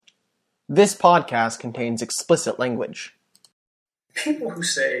This podcast contains explicit language. People who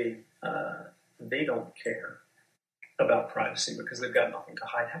say they don't care about privacy because they've got nothing to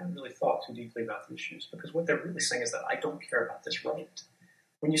hide haven't really thought too deeply about the issues, because what they're really saying is that I don't care about this right.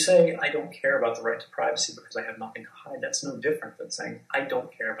 When you say I don't care about the right to privacy because I have nothing to hide, that's no different than saying I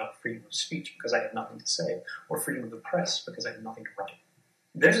don't care about freedom of speech because I have nothing to say, or freedom of the press because I have nothing to write.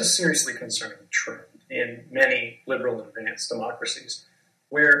 There's a seriously concerning trend in many liberal and advanced democracies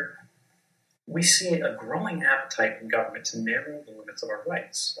where we see a growing appetite in government to narrow the limits of our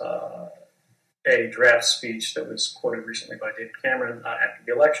rights. A draft speech that was quoted recently by David Cameron after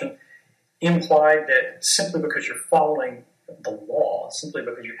the election implied that simply because you're following the law, simply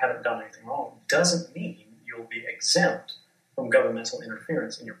because you haven't done anything wrong, doesn't mean you'll be exempt from governmental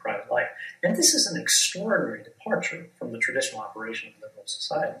interference in your private life. And this is an extraordinary departure from the traditional operation of liberal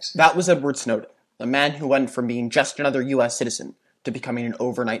societies. That was Edward Snowden, a man who went from being just another U.S. citizen to becoming an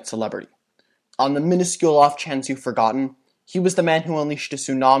overnight celebrity. On the minuscule off chance you've forgotten, he was the man who unleashed a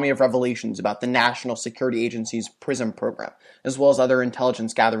tsunami of revelations about the National Security Agency's PRISM program, as well as other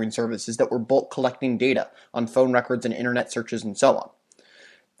intelligence gathering services that were bulk collecting data on phone records and internet searches and so on.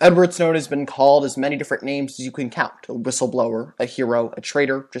 Edward Snowden has been called as many different names as you can count: a whistleblower, a hero, a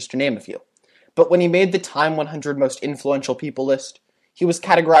traitor, just to name a few. But when he made the Time 100 Most Influential People list, he was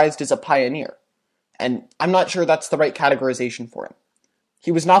categorized as a pioneer. And I'm not sure that's the right categorization for him.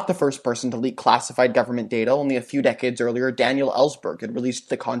 He was not the first person to leak classified government data. Only a few decades earlier, Daniel Ellsberg had released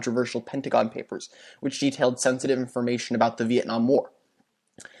the controversial Pentagon Papers, which detailed sensitive information about the Vietnam War.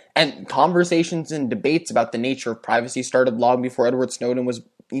 And conversations and debates about the nature of privacy started long before Edward Snowden was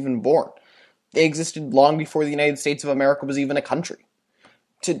even born. They existed long before the United States of America was even a country.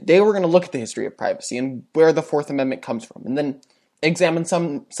 Today we're going to look at the history of privacy and where the Fourth Amendment comes from, and then examine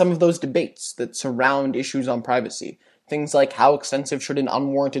some of those debates that surround issues on privacy. Things like, how extensive should an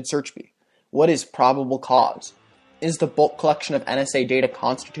unwarranted search be? What is probable cause? Is the bulk collection of NSA data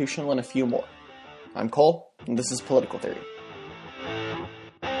constitutional? And a few more. I'm Cole, and this is Political Theory.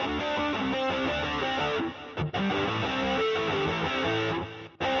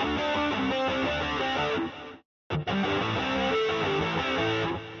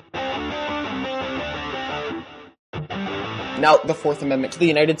 Now, the Fourth Amendment to the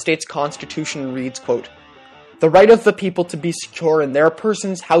United States Constitution reads, quote, "The right of the people to be secure in their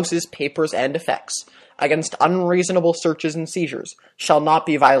persons, houses, papers, and effects against unreasonable searches and seizures shall not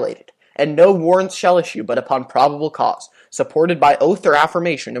be violated, and no warrants shall issue but upon probable cause, supported by oath or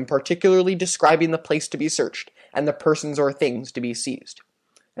affirmation, and particularly describing the place to be searched, and the persons or things to be seized."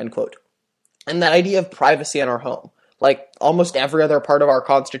 End quote. And that idea of privacy in our home, like almost every other part of our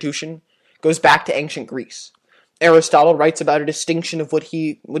Constitution, goes back to ancient Greece. Aristotle writes about a distinction of what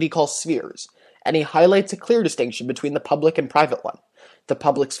he calls spheres, and he highlights a clear distinction between the public and private one. The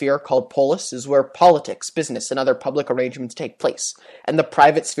public sphere, called polis, is where politics, business, and other public arrangements take place, and the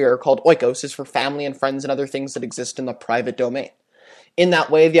private sphere, called oikos, is for family and friends and other things that exist in the private domain. In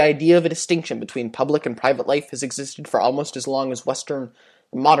that way, the idea of a distinction between public and private life has existed for almost as long as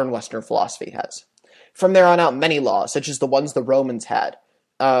modern Western philosophy has. From there on out, many laws, such as the ones the Romans had,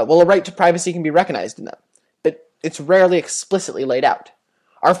 a right to privacy can be recognized in them, but it's rarely explicitly laid out.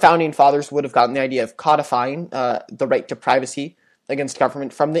 Our founding fathers would have gotten the idea of codifying the right to privacy against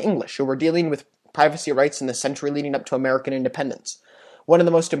government from the English, who were dealing with privacy rights in the century leading up to American independence. One of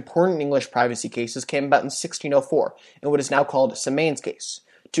the most important English privacy cases came about in 1604, in what is now called Semane's case.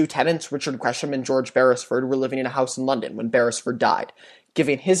 Two tenants, Richard Gresham and George Beresford, were living in a house in London when Beresford died,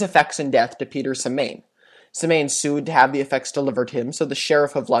 giving his effects in death to Peter Semane. Semane sued to have the effects delivered to him, so the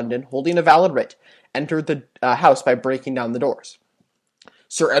Sheriff of London, holding a valid writ, entered the house by breaking down the doors.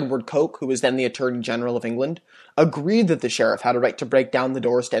 Sir Edward Coke, who was then the Attorney General of England, agreed that the sheriff had a right to break down the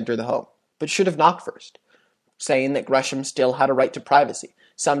doors to enter the home, but should have knocked first, saying that Gresham still had a right to privacy,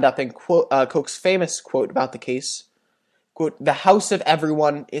 summed up in Coke's famous quote about the case, quote, "The house of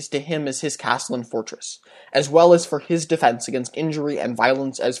everyone is to him as his castle and fortress, as well as for his defense against injury and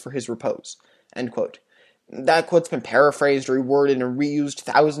violence as for his repose." End quote. That quote's been paraphrased, reworded, and reused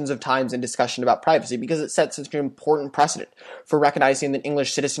thousands of times in discussion about privacy because it set such an important precedent for recognizing that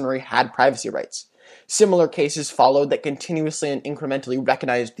English citizenry had privacy rights. Similar cases followed that continuously and incrementally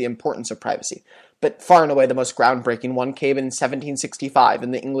recognized the importance of privacy, but far and away the most groundbreaking one came in 1765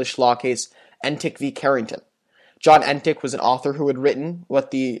 in the English law case Entick v. Carrington. John Entick was an author who had written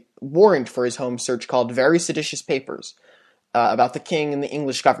what the warrant for his home search called Very Seditious Papers, about the king and the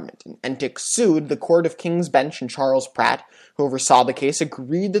English government. And Entick sued the Court of King's Bench, and Charles Pratt, who oversaw the case,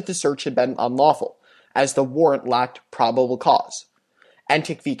 agreed that the search had been unlawful, as the warrant lacked probable cause.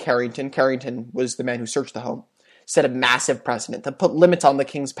 Entick v. Carrington was the man who searched the home, set a massive precedent that put limits on the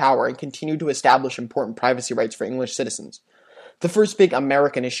king's power and continued to establish important privacy rights for English citizens. The first big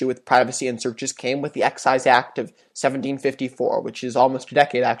American issue with privacy and searches came with the Excise Act of 1754, which is almost a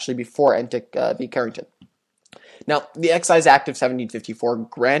decade actually before Entick v. Carrington. Now, the Excise Act of 1754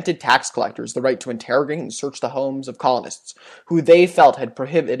 granted tax collectors the right to interrogate and search the homes of colonists who they felt had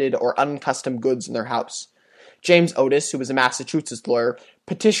prohibited or unaccustomed goods in their house. James Otis, who was a Massachusetts lawyer,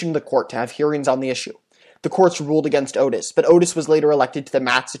 petitioned the court to have hearings on the issue. The courts ruled against Otis, but Otis was later elected to the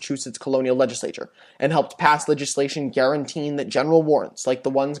Massachusetts colonial legislature and helped pass legislation guaranteeing that general warrants, like the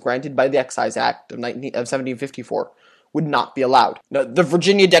ones granted by the Excise Act of 1754, would not be allowed. Now, the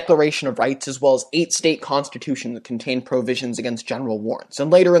Virginia Declaration of Rights, as well as 8 state constitutions, contain provisions against general warrants. And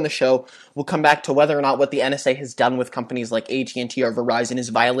later in the show, we'll come back to whether or not what the NSA has done with companies like AT&T or Verizon has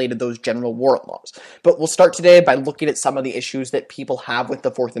violated those general warrant laws. But we'll start today by looking at some of the issues that people have with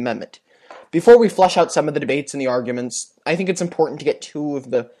the Fourth Amendment. Before we flesh out some of the debates and the arguments, I think it's important to get 2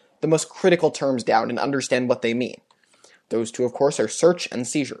 of the most critical terms down and understand what they mean. Those 2, of course, are search and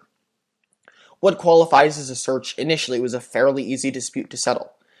seizure. What qualifies as a search initially was a fairly easy dispute to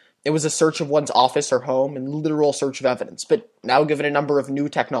settle. It was a search of one's office or home and literal search of evidence, but now given a number of new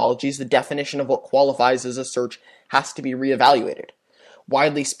technologies, the definition of what qualifies as a search has to be reevaluated.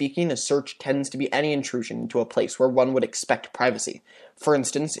 Widely speaking, a search tends to be any intrusion into a place where one would expect privacy. For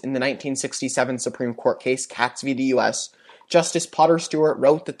instance, in the 1967 Supreme Court case, Katz v. the U.S., Justice Potter Stewart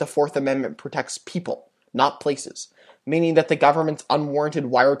wrote that the Fourth Amendment protects people, not places, meaning that the government's unwarranted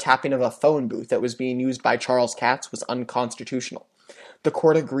wiretapping of a phone booth that was being used by Charles Katz was unconstitutional. The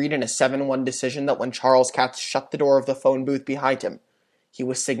court agreed in a 7-1 decision that when Charles Katz shut the door of the phone booth behind him, he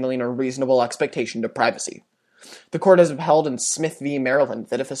was signaling a reasonable expectation of privacy. The court has upheld in Smith v. Maryland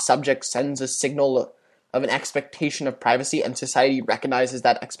that if a subject sends a signal of an expectation of privacy and society recognizes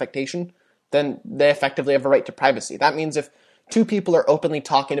that expectation, then they effectively have a right to privacy. That means if 2 people are openly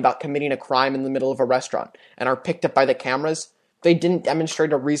talking about committing a crime in the middle of a restaurant and are picked up by the cameras, they didn't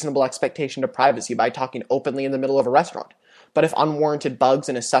demonstrate a reasonable expectation of privacy by talking openly in the middle of a restaurant. But if unwarranted bugs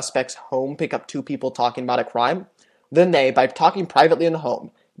in a suspect's home pick up 2 people talking about a crime, then they, by talking privately in the home,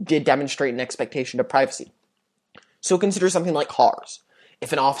 did demonstrate an expectation of privacy. So consider something like cars.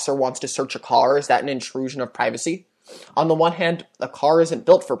 If an officer wants to search a car, is that an intrusion of privacy? On the one hand, a car isn't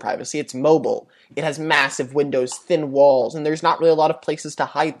built for privacy, it's mobile. It has massive windows, thin walls, and there's not really a lot of places to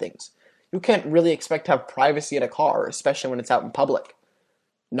hide things. You can't really expect to have privacy in a car, especially when it's out in public.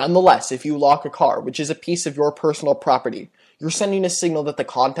 Nonetheless, if you lock a car, which is a piece of your personal property, you're sending a signal that the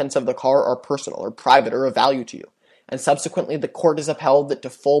contents of the car are personal or private or of value to you. And subsequently, the court has upheld that to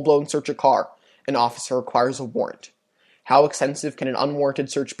full-blown search a car, an officer requires a warrant. How extensive can an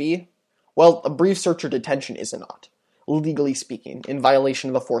unwarranted search be? Well, a brief search or detention is not, legally speaking, in violation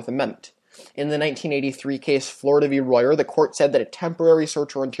of the Fourth Amendment. In the 1983 case Florida v. Royer, the court said that a temporary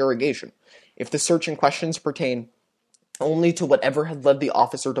search or interrogation, if the search in questions pertain only to whatever had led the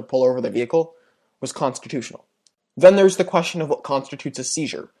officer to pull over the vehicle, was constitutional. Then there's the question of what constitutes a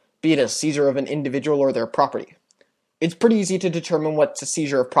seizure, be it a seizure of an individual or their property. It's pretty easy to determine what's a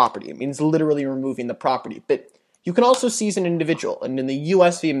seizure of property. It means literally removing the property, but you can also seize an individual, and in the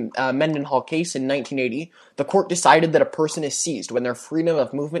U.S. v. Mendenhall case in 1980, the court decided that a person is seized when their freedom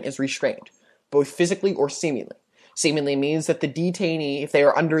of movement is restrained, both physically or seemingly. Seemingly means that the detainee, if they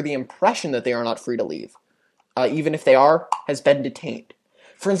are under the impression that they are not free to leave, even if they are, has been detained.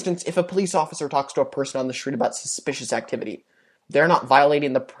 For instance, if a police officer talks to a person on the street about suspicious activity, they're not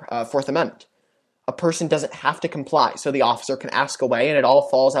violating the Fourth Amendment. A person doesn't have to comply, so the officer can ask away, and it all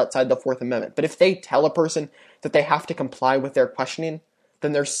falls outside the Fourth Amendment. But if they tell a person that they have to comply with their questioning,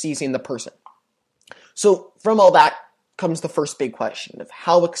 then they're seizing the person. So from all that comes the first big question of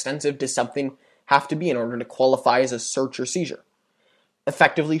how extensive does something have to be in order to qualify as a search or seizure?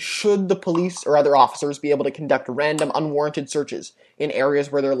 Effectively, should the police or other officers be able to conduct random, unwarranted searches in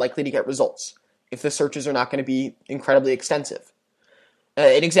areas where they're likely to get results, if the searches are not going to be incredibly extensive?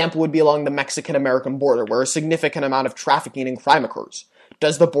 An example would be along the Mexican-American border, where a significant amount of trafficking and crime occurs.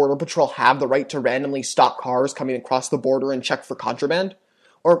 Does the Border Patrol have the right to randomly stop cars coming across the border and check for contraband?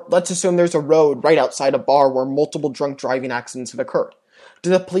 Or let's assume there's a road right outside a bar where multiple drunk driving accidents have occurred. Do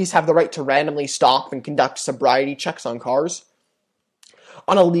the police have the right to randomly stop and conduct sobriety checks on cars?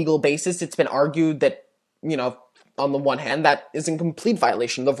 On a legal basis, it's been argued that, on the one hand, that is in complete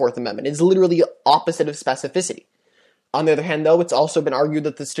violation of the Fourth Amendment. It's literally opposite of specificity. On the other hand, though, it's also been argued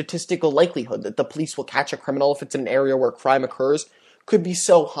that the statistical likelihood that the police will catch a criminal if it's in an area where crime occurs could be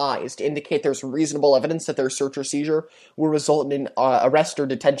so high as to indicate there's reasonable evidence that their search or seizure will result in arrest or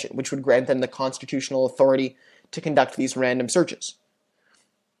detention, which would grant them the constitutional authority to conduct these random searches.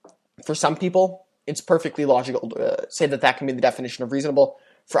 For some people, it's perfectly logical to say that that can be the definition of reasonable.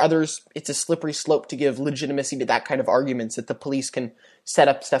 For others, it's a slippery slope to give legitimacy to that kind of arguments that the police can set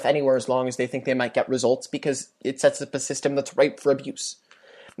up stuff anywhere as long as they think they might get results, because it sets up a system that's ripe for abuse.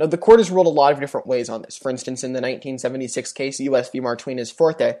 Now, the court has ruled a lot of different ways on this. For instance, in the 1976 case, U.S. v.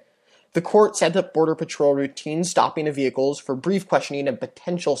 Martinez-Forte, the court said that Border Patrol routine stopping of vehicles for brief questioning and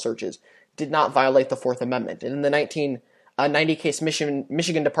potential searches did not violate the Fourth Amendment. And in the 1990 case,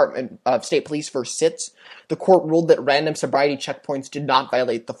 Michigan Department of State Police v. Sitz, the court ruled that random sobriety checkpoints did not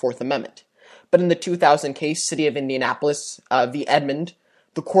violate the Fourth Amendment. But in the 2000 case, City of Indianapolis v. Edmond,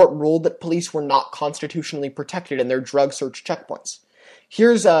 the court ruled that police were not constitutionally protected in their drug search checkpoints.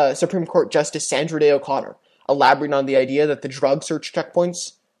 Here's Supreme Court Justice Sandra Day O'Connor elaborating on the idea that the drug search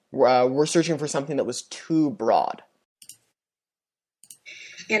checkpoints were searching for something that was too broad.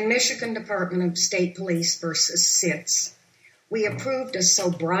 In Michigan Department of State Police versus Sitz, we approved a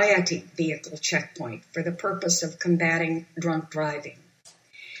sobriety vehicle checkpoint for the purpose of combating drunk driving.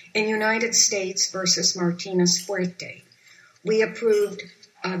 In United States versus Martinez-Fuerte, we approved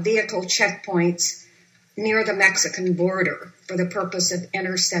vehicle checkpoints near the Mexican border for the purpose of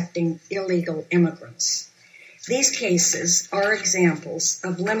intercepting illegal immigrants. These cases are examples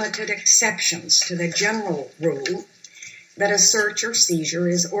of limited exceptions to the general rule that a search or seizure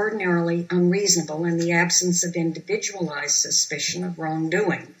is ordinarily unreasonable in the absence of individualized suspicion of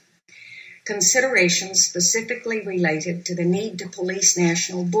wrongdoing. Considerations specifically related to the need to police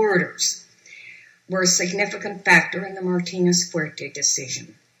national borders were a significant factor in the Martinez-Fuerte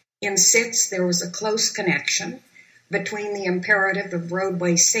decision. In Sitz, there was a close connection between the imperative of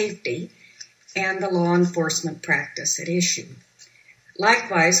roadway safety and the law enforcement practice at issue.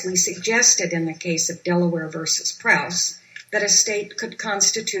 Likewise, we suggested in the case of Delaware versus Prowse that a state could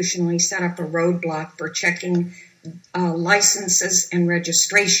constitutionally set up a roadblock for checking licenses and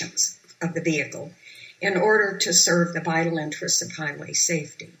registrations of the vehicle in order to serve the vital interests of highway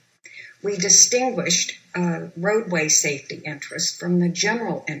safety. We distinguished roadway safety interest from the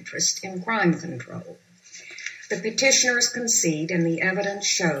general interest in crime control. The petitioners concede, and the evidence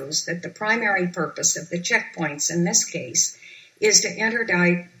shows, that the primary purpose of the checkpoints in this case is to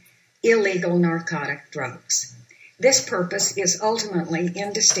interdict illegal narcotic drugs. This purpose is ultimately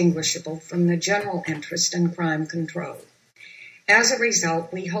indistinguishable from the general interest in crime control. As a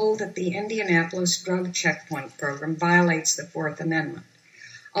result, we hold that the Indianapolis drug checkpoint program violates the Fourth Amendment.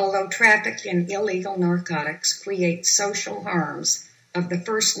 Although traffic in illegal narcotics creates social harms of the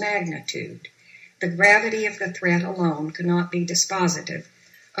first magnitude, the gravity of the threat alone cannot be dispositive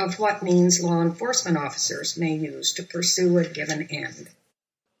of what means law enforcement officers may use to pursue a given end.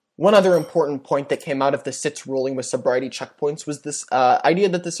 One other important point that came out of the Sitz ruling with sobriety checkpoints was this idea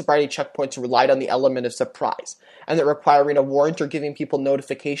that the sobriety checkpoints relied on the element of surprise, and that requiring a warrant or giving people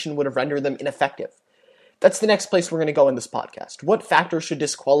notification would have rendered them ineffective. That's the next place we're going to go in this podcast. What factors should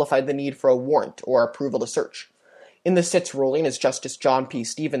disqualify the need for a warrant or approval to search? In the Sitz ruling, as Justice John P.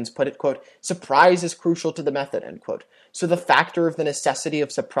 Stevens put it, quote, surprise is crucial to the method, end quote. So the factor of the necessity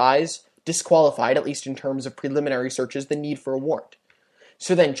of surprise disqualified, at least in terms of preliminary searches, the need for a warrant.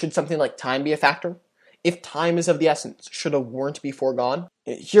 So then, should something like time be a factor? If time is of the essence, should a warrant be foregone?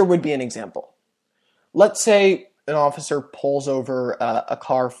 Here would be an example. Let's say an officer pulls over a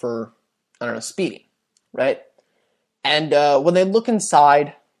car for, speeding, right? And when they look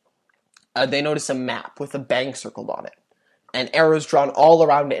inside, they notice a map with a bank circled on it, and arrows drawn all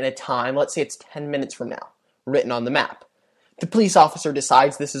around it in a time, let's say it's 10 minutes from now, written on the map. The police officer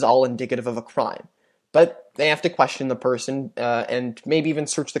decides this is all indicative of a crime, but they have to question the person and maybe even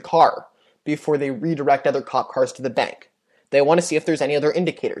search the car before they redirect other cop cars to the bank. They want to see if there's any other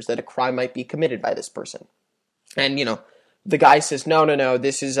indicators that a crime might be committed by this person. And, the guy says, no,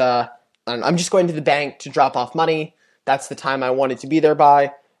 this is, I'm just going to the bank to drop off money. That's the time I wanted to be there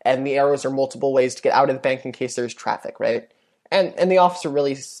by. And the arrows are multiple ways to get out of the bank in case there's traffic, right? And the officer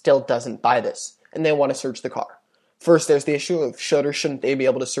really still doesn't buy this, and they want to search the car. First, there's the issue of should or shouldn't they be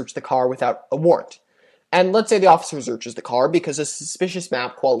able to search the car without a warrant. And let's say the officer searches the car because a suspicious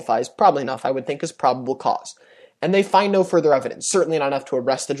map qualifies, probably enough, I would think, as probable cause. And they find no further evidence, certainly not enough to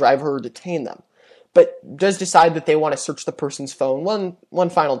arrest the driver or detain them. But does decide that they want to search the person's phone one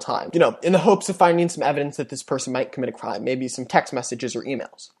final time, in the hopes of finding some evidence that this person might commit a crime, maybe some text messages or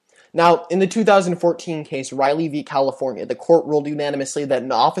emails. Now, in the 2014 case, Riley v. California, the court ruled unanimously that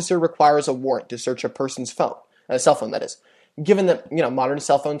an officer requires a warrant to search a person's phone, a cell phone that is, given that, modern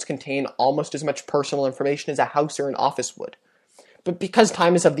cell phones contain almost as much personal information as a house or an office would. But because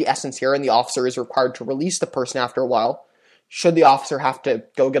time is of the essence here and the officer is required to release the person after a while, should the officer have to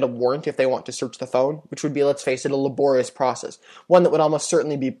go get a warrant if they want to search the phone, which would be, let's face it, a laborious process, one that would almost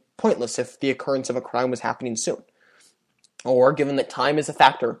certainly be pointless if the occurrence of a crime was happening soon? Or, given that time is a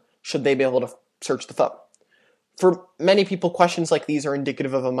factor, should they be able to search the phone? For many people, questions like these are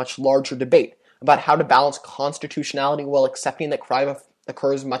indicative of a much larger debate about how to balance constitutionality while accepting that crime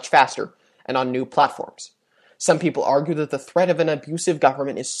occurs much faster and on new platforms. Some people argue that the threat of an abusive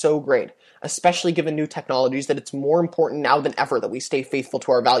government is so great, especially given new technologies, that it's more important now than ever that we stay faithful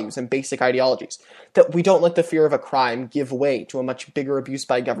to our values and basic ideologies, that we don't let the fear of a crime give way to a much bigger abuse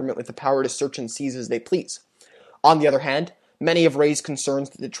by government with the power to search and seize as they please. On the other hand, many have raised concerns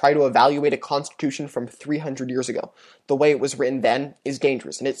that to try to evaluate a constitution from 300 years ago, the way it was written then, is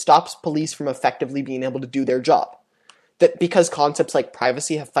dangerous, and it stops police from effectively being able to do their job. That because concepts like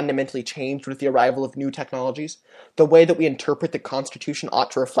privacy have fundamentally changed with the arrival of new technologies, the way that we interpret the Constitution ought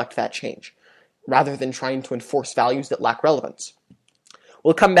to reflect that change, rather than trying to enforce values that lack relevance.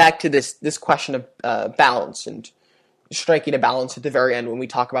 We'll come back to this question of balance and striking a balance at the very end when we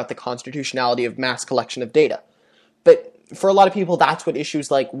talk about the constitutionality of mass collection of data. But for a lot of people, that's what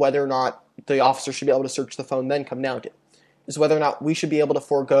issues like whether or not the officer should be able to search the phone then come down to, is whether or not we should be able to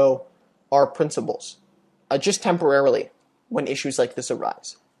forego our principles, just temporarily, when issues like this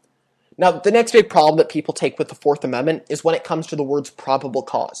arise. Now, the next big problem that people take with the Fourth Amendment is when it comes to the words probable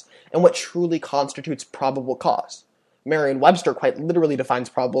cause, and what truly constitutes probable cause. Merriam-Webster quite literally defines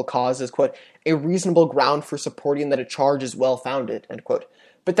probable cause as, quote, a reasonable ground for supporting that a charge is well-founded, end quote.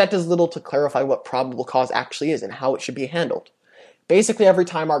 But that does little to clarify what probable cause actually is and how it should be handled. Basically, every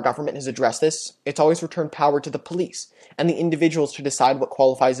time our government has addressed this, it's always returned power to the police and the individuals to decide what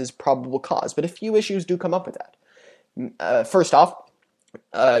qualifies as probable cause. But a few issues do come up with that. First off,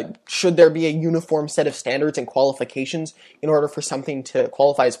 should there be a uniform set of standards and qualifications in order for something to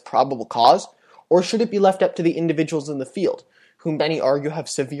qualify as probable cause? Or should it be left up to the individuals in the field, whom many argue have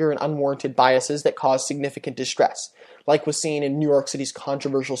severe and unwarranted biases that cause significant distress, like was seen in New York City's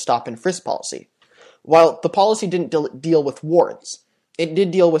controversial stop and frisk policy? While the policy didn't deal with warrants, it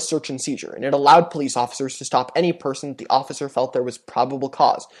did deal with search and seizure, and it allowed police officers to stop any person that the officer felt there was probable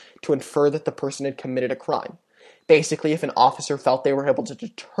cause to infer that the person had committed a crime. Basically, if an officer felt they were able to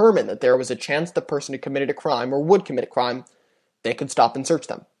determine that there was a chance the person had committed a crime or would commit a crime, they could stop and search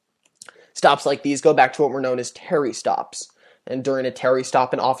them. Stops like these go back to what were known as Terry stops. And during a Terry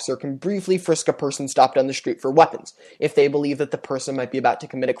stop, an officer can briefly frisk a person stopped on the street for weapons, if they believe that the person might be about to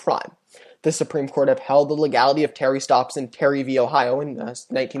commit a crime. The Supreme Court upheld the legality of Terry stops in Terry v. Ohio in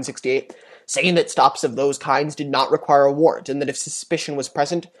 1968, saying that stops of those kinds did not require a warrant, and that if suspicion was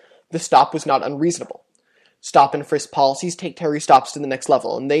present, the stop was not unreasonable. Stop and frisk policies take Terry stops to the next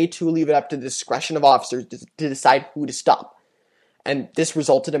level, and they too leave it up to the discretion of officers to decide who to stop. And this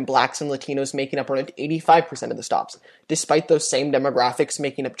resulted in blacks and Latinos making up around 85% of the stops, despite those same demographics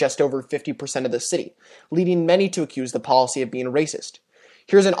making up just over 50% of the city, leading many to accuse the policy of being racist.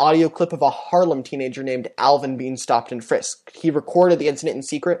 Here's an audio clip of a Harlem teenager named Alvin being stopped and frisked. He recorded the incident in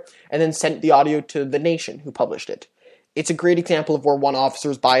secret and then sent the audio to The Nation, who published it. It's a great example of where one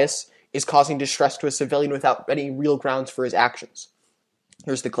officer's bias is causing distress to a civilian without any real grounds for his actions.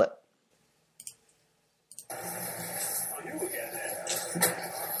 Here's the clip.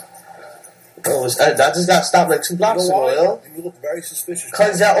 Oh, I just got stopped like 2 blocks ago, yo. You look very suspicious.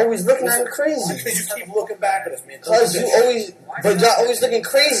 Cause y'all always looking at me crazy. Because you keep looking back at us, man. Cause you always, but y'all always looking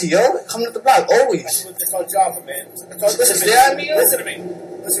crazy, yo. Coming up the block, always. That's our job, man. Listen to me.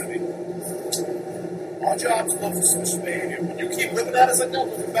 Listen to me. Our job is to look for suspicious behavior. When you keep looking at us like that,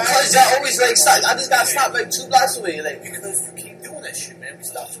 looking back. Cause y'all always like, I just got stopped like 2 blocks away, like. Because you keep doing that shit, man. We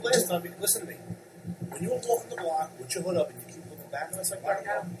stopped you last time. Listen to me. When you're walking the block with your hood up and you keep looking back at us like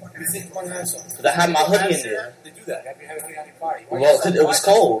that, you think you might have something. Cause I had my hoodie in there. They do that. Well, cause it was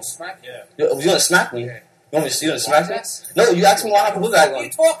cold. Yeah. You gonna smack me? You want me to smack me? No, you asked me why I had a book bag on.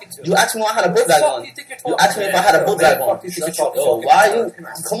 You asked me why I had a book bag on. You asked me if I had a book bag on. Oh, why you?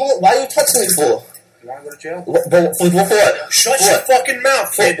 Come on, why are you touching me for? You want to go to jail? For what? Shut your fucking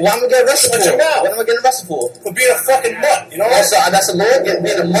mouth, kid. What am I getting arrested Shut for? your mouth. What am I getting arrested for? For being a fucking mutt, you know? That's a law,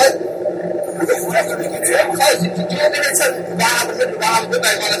 being a mutt? Because you want me to tell me why I was looking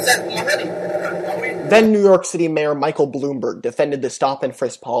back on a set for my hoodie. Then New York City Mayor Michael Bloomberg defended the stop and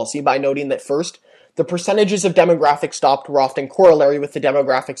frisk policy by noting that first, the percentages of demographics stopped were often corollary with the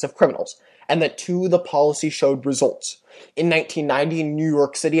demographics of criminals, and that two, the policy showed results. In 1990, New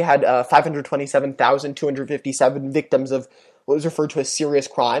York City had 527,257 victims of what was referred to as serious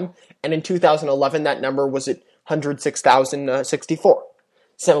crime, and in 2011 that number was at 106,064.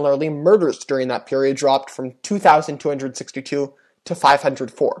 Similarly, murders during that period dropped from 2,262 to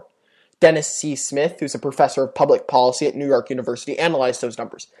 504. Dennis C. Smith, who's a professor of public policy at New York University, analyzed those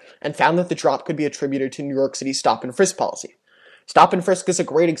numbers and found that the drop could be attributed to New York City's stop and frisk policy. Stop and frisk is a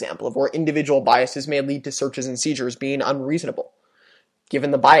great example of where individual biases may lead to searches and seizures being unreasonable,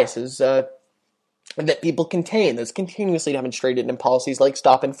 given the biases that people contain that's continuously demonstrated in policies like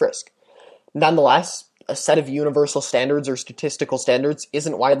stop and frisk. Nonetheless, a set of universal standards or statistical standards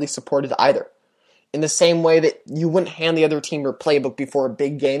isn't widely supported either. In the same way that you wouldn't hand the other team your playbook before a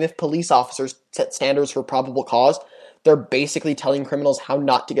big game, if police officers set standards for probable cause, they're basically telling criminals how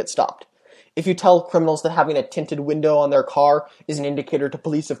not to get stopped. If you tell criminals that having a tinted window on their car is an indicator to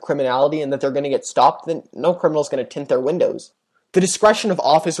police of criminality and that they're going to get stopped, then no criminal's going to tint their windows. The discretion of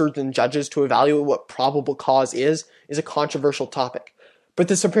officers and judges to evaluate what probable cause is a controversial topic. But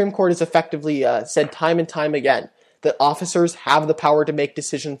the Supreme Court has effectively said time and time again that officers have the power to make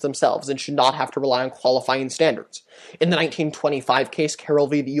decisions themselves and should not have to rely on qualifying standards. In the 1925 case, Carroll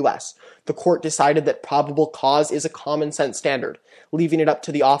v. the U.S., the court decided that probable cause is a common sense standard, leaving it up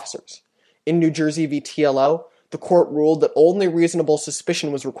to the officers. In New Jersey v. TLO, the court ruled that only reasonable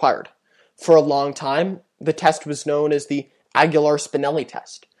suspicion was required. For a long time, the test was known as the Aguilar-Spinelli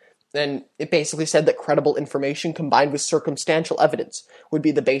test, and it basically said that credible information combined with circumstantial evidence would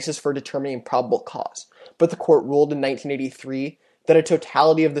be the basis for determining probable cause. But the court ruled in 1983 that a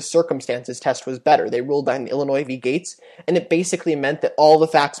totality of the circumstances test was better. They ruled on Illinois v. Gates, and it basically meant that all the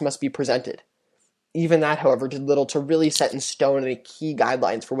facts must be presented. Even that, however, did little to really set in stone any key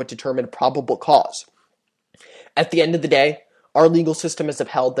guidelines for what determined probable cause. At the end of the day, our legal system has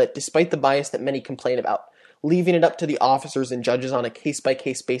upheld that despite the bias that many complain about, leaving it up to the officers and judges on a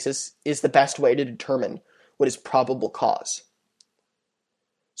case-by-case basis is the best way to determine what is probable cause.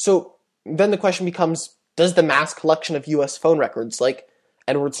 So then the question becomes, does the mass collection of U.S. phone records, like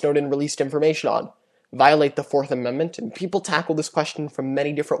Edward Snowden released information on, violate the Fourth Amendment? And people tackle this question from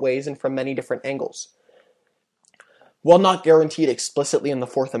many different ways and from many different angles. While not guaranteed explicitly in the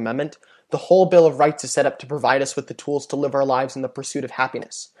Fourth Amendment, the whole Bill of Rights is set up to provide us with the tools to live our lives in the pursuit of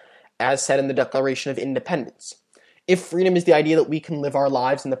happiness, as said in the Declaration of Independence. If freedom is the idea that we can live our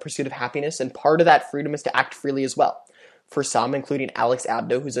lives in the pursuit of happiness, and part of that freedom is to act freely as well. For some, including Alex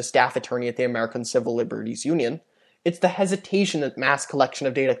Abdo, who's a staff attorney at the American Civil Liberties Union, it's the hesitation that mass collection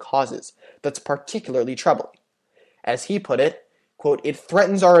of data causes that's particularly troubling. As he put it, quote, "It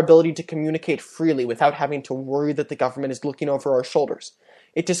threatens our ability to communicate freely without having to worry that the government is looking over our shoulders.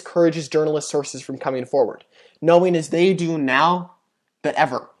 It discourages journalist sources from coming forward, knowing as they do now that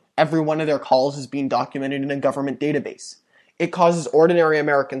every one of their calls is being documented in a government database. It causes ordinary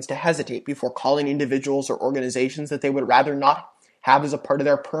Americans to hesitate before calling individuals or organizations that they would rather not have as a part of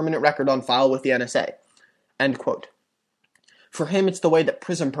their permanent record on file with the NSA." End quote. For him, it's the way that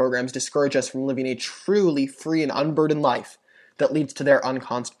prison programs discourage us from living a truly free and unburdened life that leads to their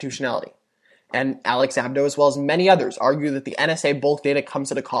unconstitutionality. And Alex Abdo, as well as many others, argue that the NSA bulk data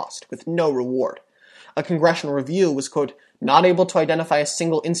comes at a cost, with no reward. A congressional review was, quote, "not able to identify a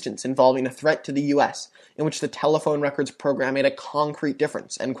single instance involving a threat to the U.S. in which the telephone records program made a concrete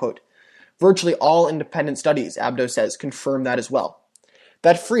difference," end quote. Virtually all independent studies, Abdo says, confirm that as well.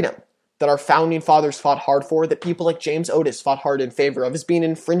 That freedom that our founding fathers fought hard for, that people like James Otis fought hard in favor of, is being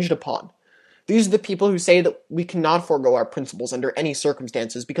infringed upon. These are the people who say that we cannot forego our principles under any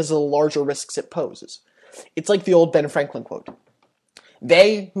circumstances because of the larger risks it poses. It's like the old Ben Franklin quote.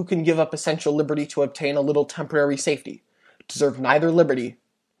 "They who can give up essential liberty to obtain a little temporary safety deserve neither liberty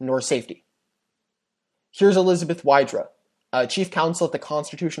nor safety." Here's Elizabeth Wydra, chief counsel at the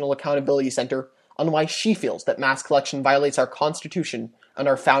Constitutional Accountability Center, on why she feels that mass collection violates our Constitution and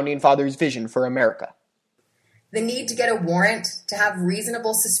our Founding Fathers' vision for America. The need to get a warrant to have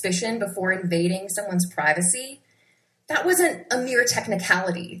reasonable suspicion before invading someone's privacy, that wasn't a mere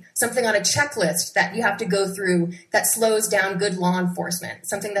technicality, something on a checklist that you have to go through that slows down good law enforcement,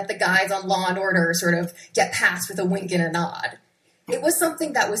 something that the guys on Law and Order sort of get past with a wink and a nod. It was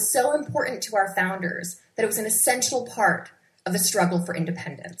something that was so important to our founders that it was an essential part of the struggle for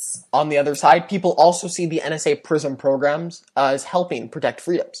independence. On the other side, people also see the NSA PRISM programs as helping protect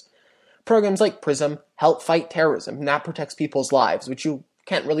freedoms. Programs like PRISM help fight terrorism, and that protects people's lives, which you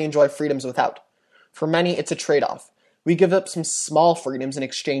can't really enjoy freedoms without. For many, it's a trade-off. We give up some small freedoms in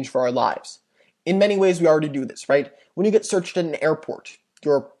exchange for our lives. In many ways, we already do this, right? When you get searched at an airport,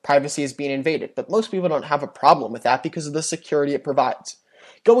 your privacy is being invaded, but most people don't have a problem with that because of the security it provides.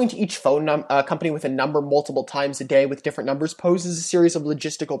 Going to each phone company with a number multiple times a day with different numbers poses a series of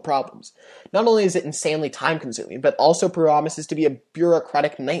logistical problems. Not only is it insanely time-consuming, but also promises to be a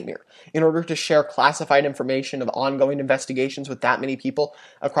bureaucratic nightmare in order to share classified information of ongoing investigations with that many people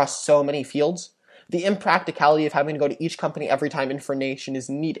across so many fields. The impracticality of having to go to each company every time information is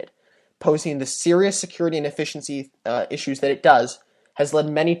needed, posing the serious security and efficiency issues that it does, has led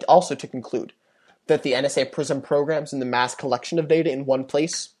many also to conclude that the NSA PRISM programs and the mass collection of data in one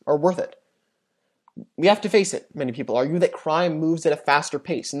place are worth it. We have to face it, many people argue, that crime moves at a faster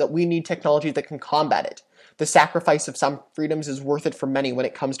pace and that we need technology that can combat it. The sacrifice of some freedoms is worth it for many when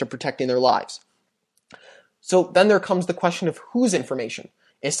it comes to protecting their lives. So then there comes the question of whose information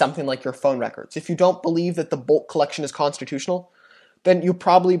is something like your phone records. If you don't believe that the bulk collection is constitutional, then you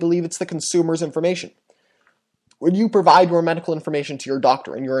probably believe it's the consumer's information. When you provide your medical information to your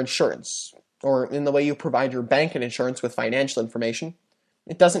doctor and your insurance, or in the way you provide your bank and insurance with financial information,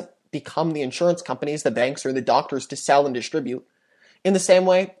 it doesn't become the insurance companies, the banks, or the doctors to sell and distribute. In the same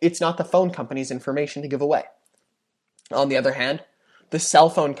way, it's not the phone company's information to give away. On the other hand, the cell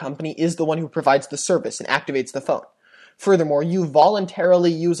phone company is the one who provides the service and activates the phone. Furthermore, you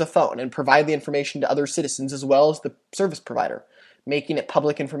voluntarily use a phone and provide the information to other citizens as well as the service provider, making it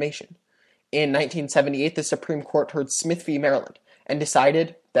public information. In 1978, the Supreme Court heard Smith v. Maryland and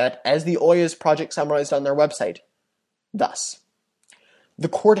decided that, as the Oyas Project summarized on their website, thus: the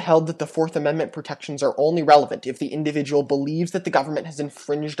court held that the Fourth Amendment protections are only relevant if the individual believes that the government has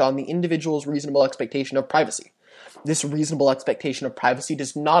infringed on the individual's reasonable expectation of privacy. This reasonable expectation of privacy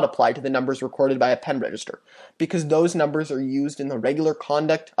does not apply to the numbers recorded by a pen register, because those numbers are used in the regular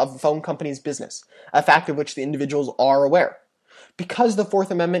conduct of the phone company's business, a fact of which the individuals are aware. Because the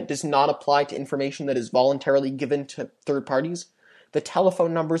Fourth Amendment does not apply to information that is voluntarily given to third parties, the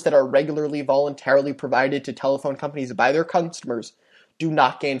telephone numbers that are regularly voluntarily provided to telephone companies by their customers do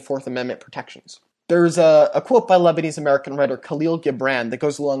not gain Fourth Amendment protections. There's a quote by Lebanese-American writer Khalil Gibran that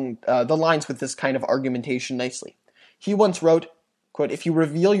goes along the lines with this kind of argumentation nicely. He once wrote, quote, "If you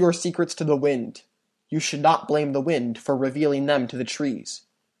reveal your secrets to the wind, you should not blame the wind for revealing them to the trees."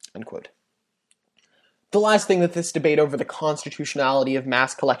 End quote. The last thing that this debate over the constitutionality of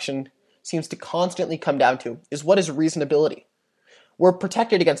mass collection seems to constantly come down to is what is reasonability? We're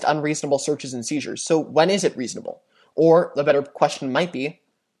protected against unreasonable searches and seizures, so when is it reasonable? Or, the better question might be,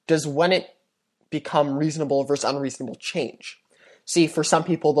 does when it become reasonable versus unreasonable change? See, for some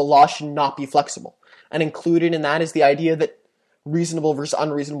people, the law should not be flexible, and included in that is the idea that reasonable versus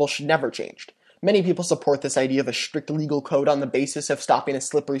unreasonable should never change. Many people support this idea of a strict legal code on the basis of stopping a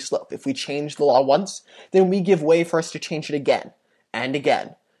slippery slope. If we change the law once, then we give way for us to change it again, and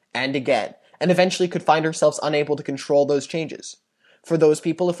again, and again, and eventually could find ourselves unable to control those changes. For those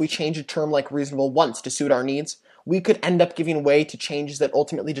people, if we change a term like reasonable once to suit our needs, we could end up giving way to changes that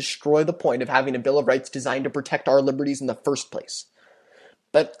ultimately destroy the point of having a Bill of Rights designed to protect our liberties in the first place.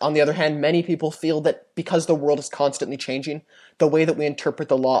 But on the other hand, many people feel that because the world is constantly changing, the way that we interpret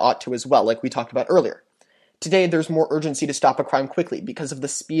the law ought to as well, like we talked about earlier. Today, there's more urgency to stop a crime quickly because of the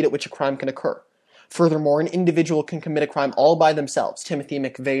speed at which a crime can occur. Furthermore, an individual can commit a crime all by themselves. Timothy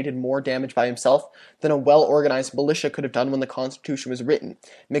McVeigh did more damage by himself than a well-organized militia could have done when the Constitution was written.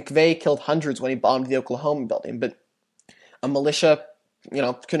 McVeigh killed hundreds when he bombed the Oklahoma building, but a militia,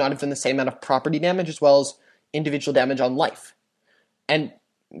 could not have done the same amount of property damage as well as individual damage on life. And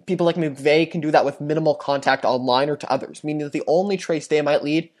people like McVeigh can do that with minimal contact online or to others, meaning that the only trace they might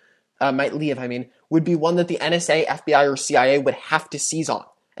leave, would be one that the NSA, FBI, or CIA would have to seize on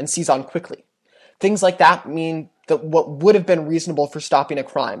quickly. Things like that mean that what would have been reasonable for stopping a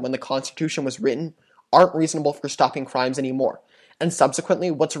crime when the Constitution was written aren't reasonable for stopping crimes anymore. And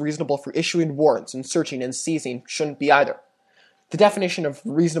subsequently, what's reasonable for issuing warrants and searching and seizing shouldn't be either. The definition of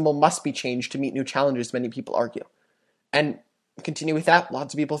reasonable must be changed to meet new challenges, many people argue. And continue with that,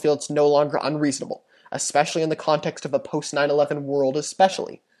 lots of people feel it's no longer unreasonable, especially in the context of a post-9/11 world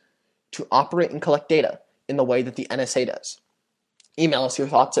especially, to operate and collect data in the way that the NSA does. Email us your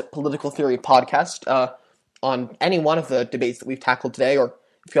thoughts at Political Theory Podcast on any one of the debates that we've tackled today, or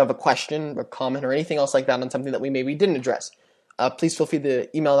if you have a question or comment or anything else like that on something that we maybe didn't address, please feel free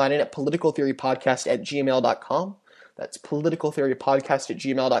to email that in at politicaltheorypodcast@gmail.com. That's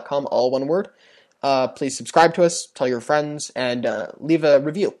politicaltheorypodcast@gmail.com, all one word. Please subscribe to us, tell your friends, and leave a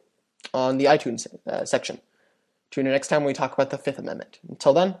review on the iTunes section. Tune in next time when we talk about the Fifth Amendment.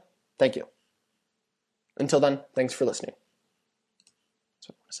 Until then, thank you. Until then, thanks for listening. That's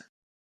what I want to say.